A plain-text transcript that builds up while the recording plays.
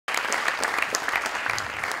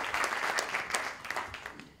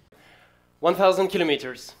1,000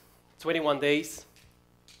 kilometers, 21 days,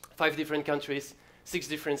 5 different countries, 6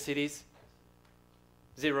 different cities,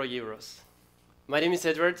 €0. My name is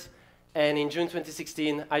Edouard, and in June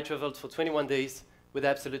 2016, I traveled for 21 days with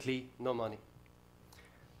absolutely no money.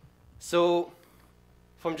 So,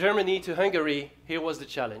 from Germany to Hungary, here was the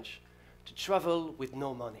challenge, to travel with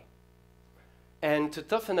no money. And to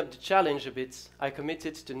toughen up the challenge a bit, I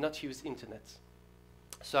committed to not use internet.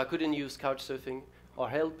 So I couldn't use couchsurfing or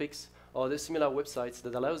Helpix or the similar websites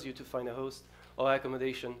that allows you to find a host or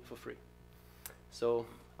accommodation for free. So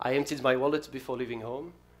I emptied my wallet before leaving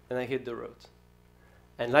home, and I hit the road.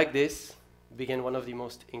 And like this began one of the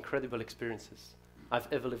most incredible experiences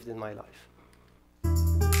I've ever lived in my life.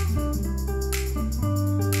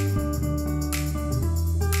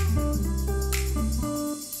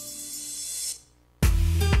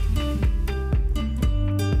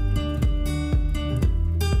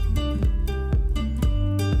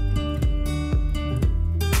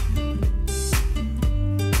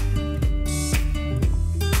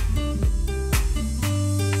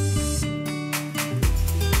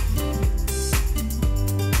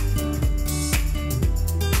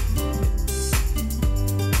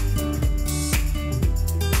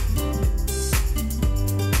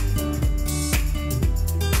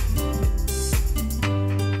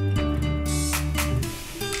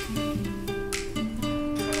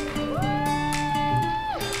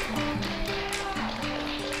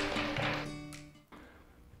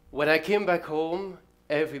 When I came back home,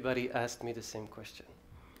 everybody asked me the same question.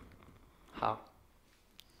 How?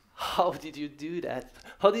 How did you do that?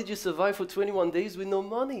 How did you survive for 21 days with no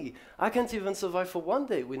money? I can't even survive for 1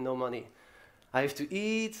 day with no money. I have to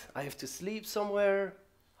eat, I have to sleep somewhere.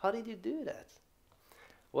 How did you do that?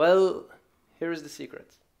 Well, here is the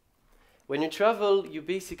secret. When you travel, you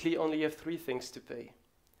basically only have 3 things to pay.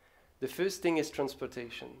 The first thing is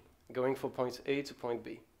transportation, going from point A to point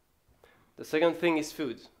B. The second thing is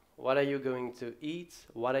food. What are you going to eat?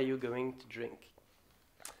 What are you going to drink?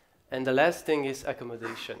 And the last thing is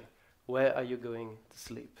accommodation. Where are you going to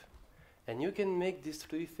sleep? And you can make these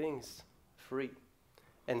 3 things free.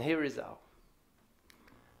 And here is how.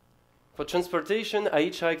 For transportation, I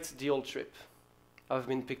hitchhiked the whole trip. I've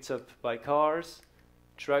been picked up by cars,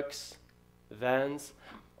 trucks, vans.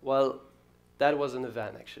 Well, that wasn't a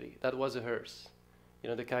van, actually. That was a hearse. You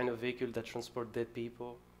know, the kind of vehicle that transport dead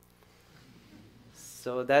people.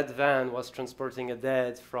 So that van was transporting a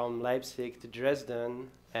dead from Leipzig to Dresden,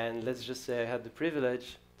 and let's just say I had the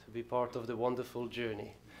privilege to be part of the wonderful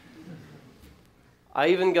journey. I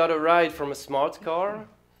even got a ride from a smart car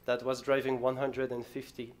that was driving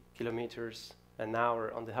 150 kilometers an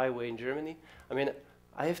hour on the highway in Germany. I mean,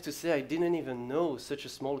 I have to say I didn't even know such a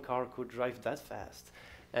small car could drive that fast.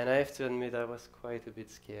 And I have to admit I was quite a bit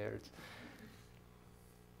scared.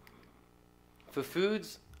 For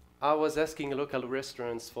foods, I was asking local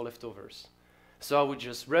restaurants for leftovers. So I would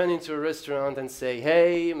just run into a restaurant and say,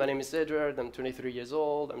 hey, my name is Edouard, I'm 23 years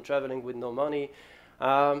old, I'm traveling with no money.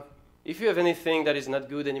 If you have anything that is not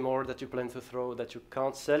good anymore that you plan to throw, that you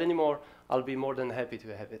can't sell anymore, I'll be more than happy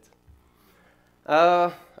to have it.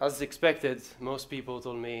 As expected, most people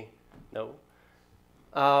told me no.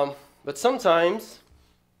 But sometimes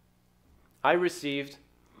I received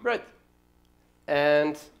bread.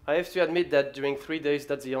 And I have to admit that during 3 days,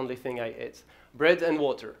 that's the only thing I ate. Bread and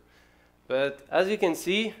water. But as you can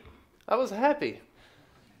see, I was happy.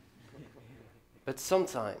 But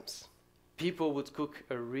sometimes, people would cook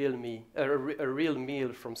a real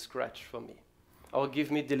meal from scratch for me, or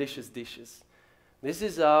give me delicious dishes. This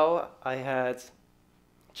is how I had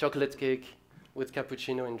chocolate cake with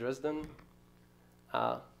cappuccino in Dresden,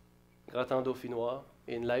 gratin dauphinois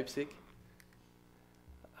in Leipzig,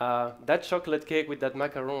 that chocolate cake with that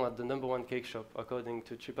macaron at the #1 cake shop, according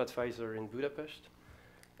to TripAdvisor in Budapest,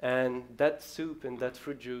 and that soup and that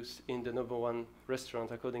fruit juice in the #1 restaurant,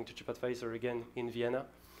 according to TripAdvisor again in Vienna.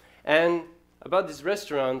 And about this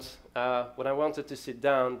restaurant, when I wanted to sit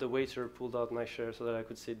down, the waiter pulled out my chair so that I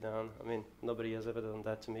could sit down. I mean, nobody has ever done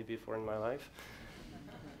that to me before in my life.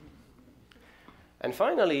 And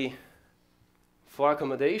finally, for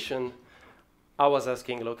accommodation, I was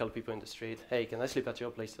asking local people in the street, hey, can I sleep at your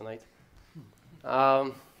place tonight?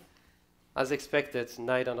 As expected,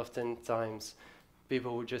 9 out of 10 times,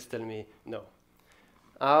 people would just tell me no.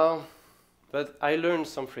 But I learned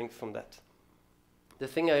something from that. The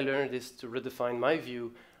thing I learned is to redefine my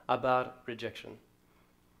view about rejection.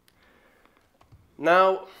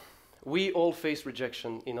 Now, we all face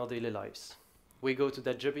rejection in our daily lives. We go to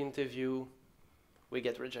that job interview, we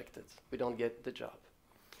get rejected. We don't get the job.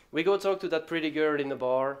 We go talk to that pretty girl in the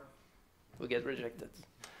bar, we get rejected.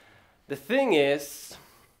 The thing is,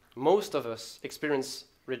 Most of us experience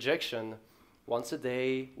rejection once a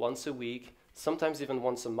day, once a week, sometimes even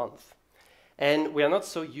once a month. And we are not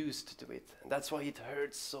so used to it. And that's why it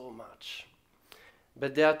hurts so much.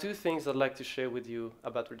 But there are two things I'd like to share with you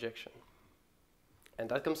about rejection. And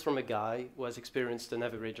that comes from a guy who has experienced an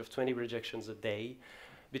average of 20 rejections a day.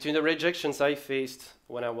 Between the rejections I faced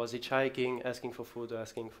when I was hitchhiking, asking for food, or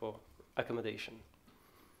asking for accommodation.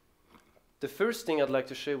 The first thing I'd like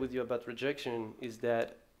to share with you about rejection is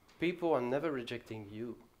that people are never rejecting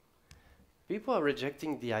you. People are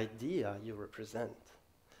rejecting the idea you represent.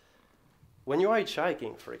 When you are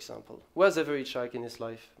hitchhiking, for example, who has ever hitchhiked in his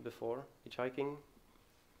life before? Hitchhiking?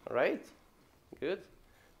 All right, good.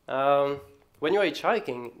 When you're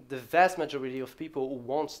hitchhiking, the vast majority of people who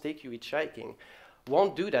won't take you hitchhiking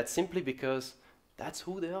won't do that simply because that's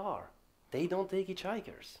who they are. They don't take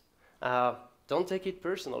hitchhikers. Don't take it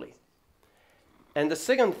personally. And the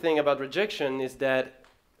second thing about rejection is that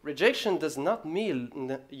rejection does not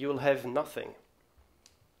mean you'll have nothing.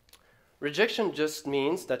 Rejection just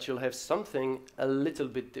means that you'll have something a little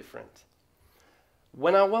bit different.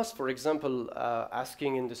 When I was, for example,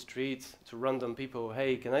 asking in the street to random people,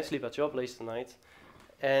 hey, can I sleep at your place tonight?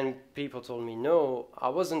 And people told me no, I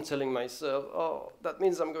wasn't telling myself, oh, that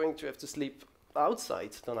means I'm going to have to sleep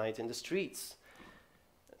outside tonight in the streets.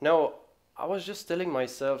 No, I was just telling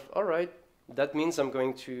myself, all right, that means I'm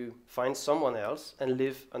going to find someone else and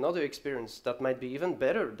live another experience that might be even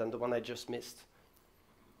better than the one I just missed.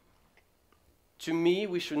 To me,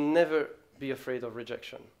 we should never be afraid of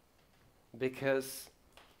rejection because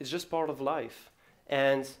it's just part of life.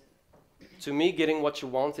 And to me, getting what you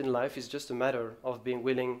want in life is just a matter of being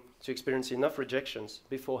willing to experience enough rejections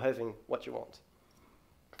before having what you want.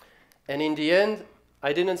 And in the end,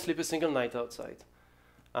 I didn't sleep a single night outside.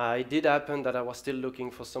 It did happen that I was still looking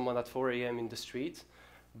for someone at 4 a.m. in the street,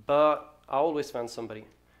 but I always found somebody.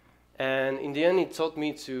 And in the end, it taught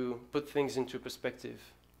me to put things into perspective.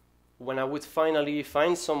 When I would finally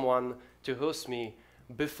find someone to host me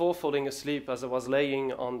before falling asleep as I was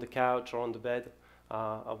laying on the couch or on the bed,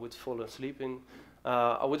 I would fall asleep in,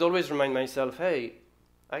 I would always remind myself, hey,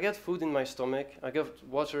 I got food in my stomach, I got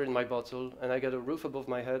water in my bottle, and I got a roof above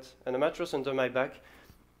my head and a mattress under my back.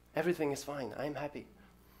 Everything is fine, I'm happy.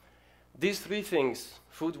 These three things,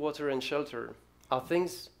 food, water, and shelter, are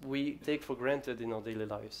things we take for granted in our daily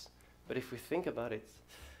lives. But if we think about it,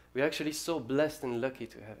 we're actually so blessed and lucky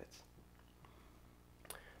to have it.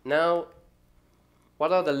 Now,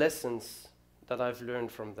 what are the lessons that I've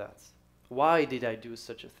learned from that? Why did I do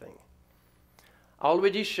such a thing? I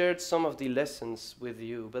already shared some of the lessons with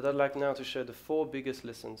you, but I'd like now to share the 4 biggest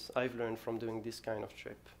lessons I've learned from doing this kind of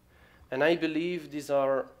trip. And I believe these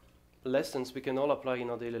are lessons we can all apply in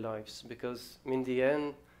our daily lives, because in the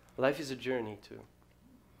end, life is a journey too.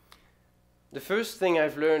 The first thing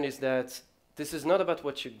I've learned is that this is not about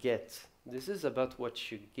what you get, this is about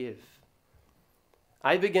what you give.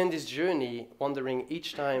 I began this journey wondering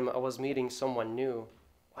each time I was meeting someone new,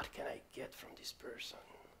 what can I get from this person?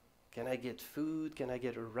 Can I get food? Can I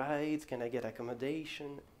get a ride? Can I get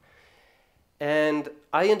accommodation? And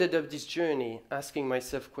I ended up this journey asking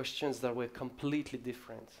myself questions that were completely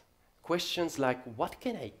different. Questions like, what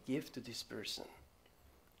can I give to this person?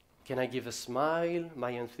 Can I give a smile,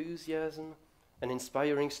 my enthusiasm, an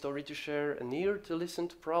inspiring story to share, an ear to listen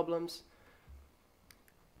to problems?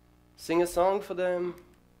 Sing a song for them,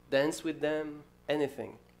 dance with them,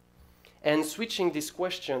 anything. And switching these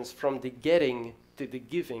questions from the getting to the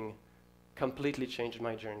giving completely changed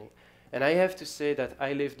my journey. And I have to say that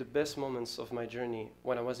I lived the best moments of my journey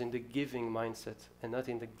when I was in the giving mindset and not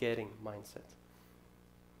in the getting mindset.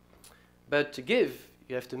 But to give,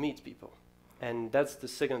 you have to meet people. And that's the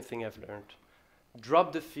second thing I've learned.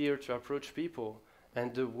 Drop the fear to approach people,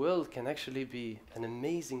 and the world can actually be an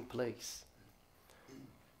amazing place.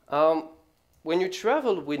 When you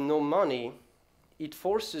travel with no money, it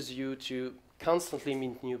forces you to constantly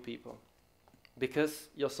meet new people because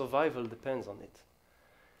your survival depends on it.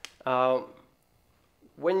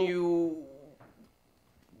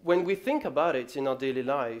 When we think about it in our daily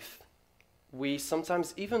life, we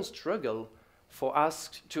sometimes even struggle to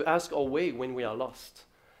ask our way when we are lost.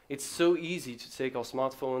 It's so easy to take our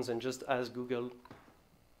smartphones and just ask Google.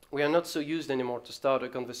 We are not so used anymore to start a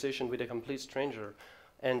conversation with a complete stranger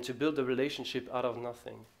and to build a relationship out of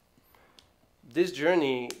nothing. This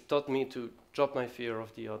journey taught me to drop my fear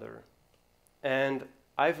of the other. And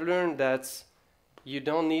I've learned that you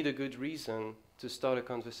don't need a good reason to start a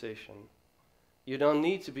conversation. You don't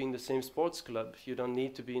need to be in the same sports club. You don't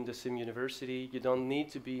need to be in the same university. You don't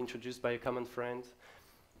need to be introduced by a common friend.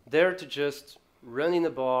 Dare to just run in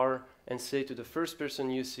a bar and say to the first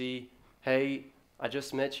person you see, hey, I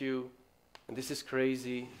just met you, and this is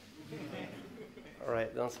crazy. All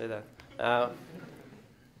right, don't say that.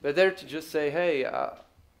 But there to just say, hey,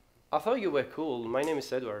 I thought you were cool. My name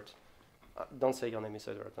is Edouard. Don't say your name is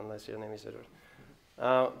Edouard unless your name is Edouard.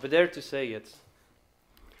 But there to say it.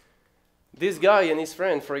 This guy and his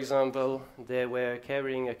friend, for example, they were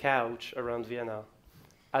carrying a couch around Vienna.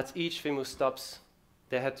 At each famous stops,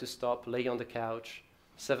 they had to stop, lay on the couch,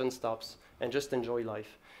 7 stops, and just enjoy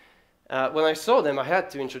life. When I saw them, I had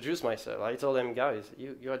to introduce myself. I told them, guys,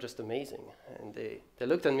 you are just amazing. And they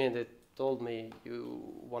looked at me and they told me, you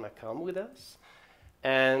want to come with us?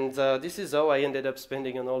 And this is how I ended up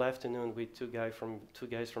spending an whole afternoon with two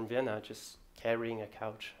guys from Vienna, just carrying a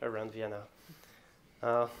couch around Vienna.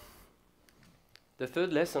 The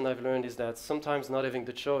third lesson I've learned is that sometimes not having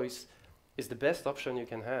the choice is the best option you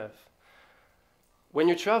can have. When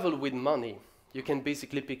you travel with money, you can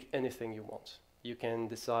basically pick anything you want. You can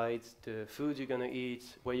decide the food you're going to eat,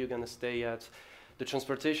 where you're going to stay at, the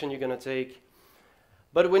transportation you're going to take.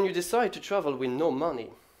 But when you decide to travel with no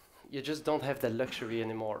money, you just don't have that luxury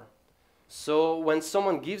anymore. So when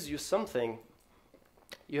someone gives you something,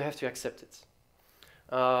 you have to accept it.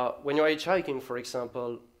 When you're hitchhiking, for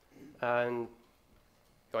example, and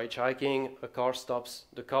you're hitchhiking, a car stops,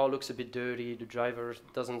 the car looks a bit dirty, the driver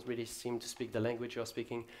doesn't really seem to speak the language you're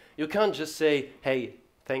speaking. You can't just say, hey,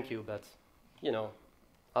 thank you, but, you know,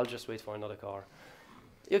 I'll just wait for another car.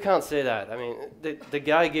 You can't say that. I mean, the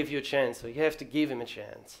guy gave you a chance, so you have to give him a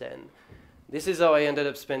chance. And this is how I ended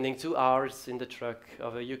up spending 2 hours in the truck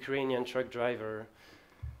of a Ukrainian truck driver.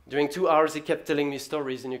 During 2 hours, he kept telling me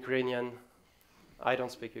stories in Ukrainian. I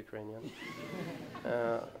don't speak Ukrainian.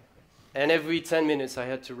 And every 10 minutes, I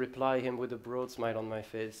had to reply him with a broad smile on my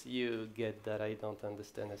face. You get that I don't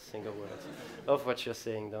understand a single word of what you're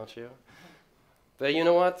saying, don't you? But you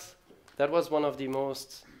know what? That was one of the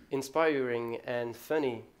most inspiring and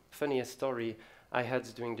funniest story I had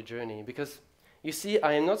during the journey. Because, you see,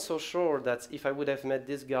 I am not so sure that if I would have met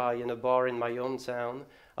this guy in a bar in my hometown,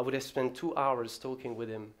 I would have spent 2 hours talking with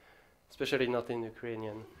him, especially not in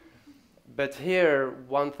Ukrainian. But here,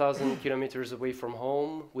 1,000 kilometers away from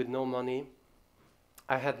home, with no money,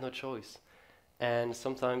 I had no choice. And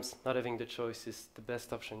sometimes not having the choice is the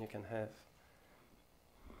best option you can have.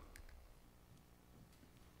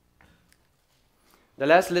 The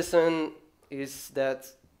last lesson is that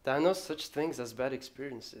there are no such things as bad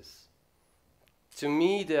experiences. To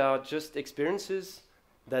me, they are just experiences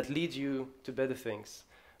that lead you to better things.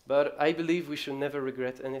 But I believe we should never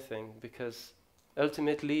regret anything, because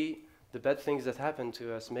ultimately, the bad things that happen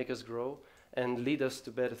to us make us grow and lead us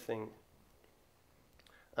to better things.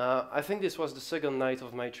 I think this was the second night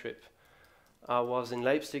of my trip. I was in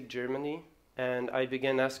Leipzig, Germany, and I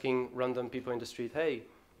began asking random people in the street, hey,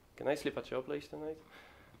 can I sleep at your place tonight?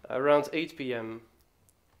 Around 8 p.m.,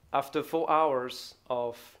 after 4 hours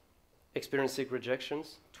of experiencing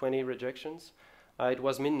rejections, 20 rejections, it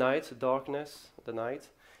was midnight, darkness, the night,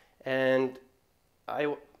 and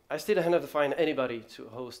I still hadn't find anybody to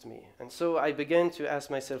host me. And so I began to ask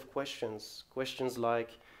myself questions like,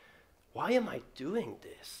 why am I doing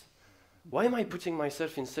this? Why am I putting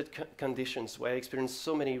myself in such conditions where I experience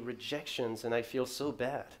so many rejections and I feel so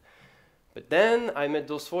bad? But then I met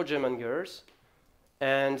those 4 German girls,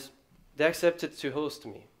 and they accepted to host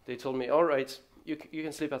me. They told me, all right, you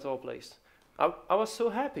can sleep at our place. I was so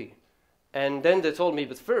happy. And then they told me,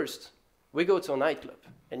 but first, we go to a nightclub,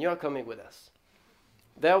 and you are coming with us.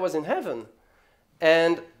 There I was in heaven.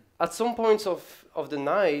 And at some points of the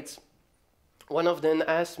night, one of them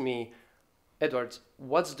asked me, Edouard,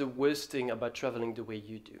 what's the worst thing about traveling the way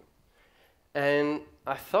you do? And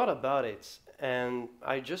I thought about it, and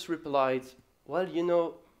I just replied, well, you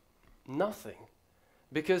know, nothing.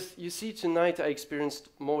 Because you see, tonight I experienced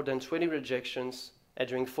more than 20 rejections, and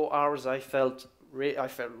during 4 hours I felt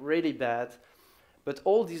really bad. But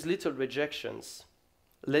all these little rejections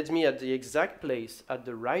led me at the exact place at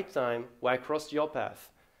the right time where I crossed your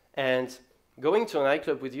path. And going to a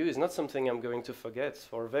nightclub with you is not something I'm going to forget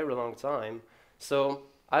for a very long time. So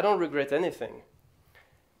I don't regret anything.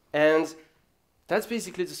 And that's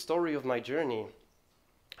basically the story of my journey.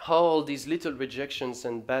 How all these little rejections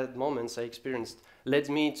and bad moments I experienced led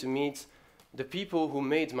me to meet the people who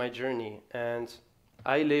made my journey. And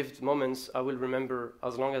I lived moments I will remember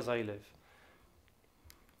as long as I live.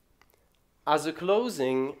 As a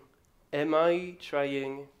closing, am I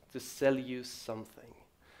trying to sell you something?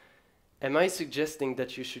 Am I suggesting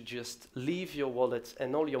that you should just leave your wallet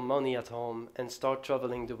and all your money at home and start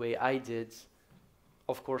traveling the way I did?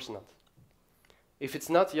 Of course not. If it's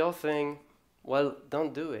not your thing, well,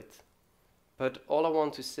 don't do it. But all I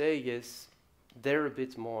want to say is, dare a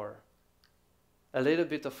bit more. A little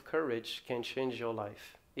bit of courage can change your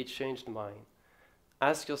life. It changed mine.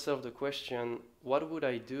 Ask yourself the question, what would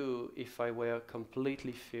I do if I were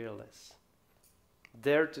completely fearless?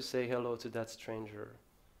 Dare to say hello to that stranger.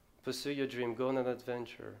 Pursue your dream, go on an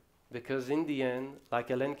adventure. Because in the end, like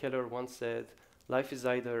Helen Keller once said, life is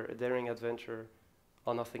either a daring adventure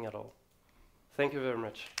or nothing at all. Thank you very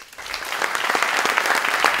much.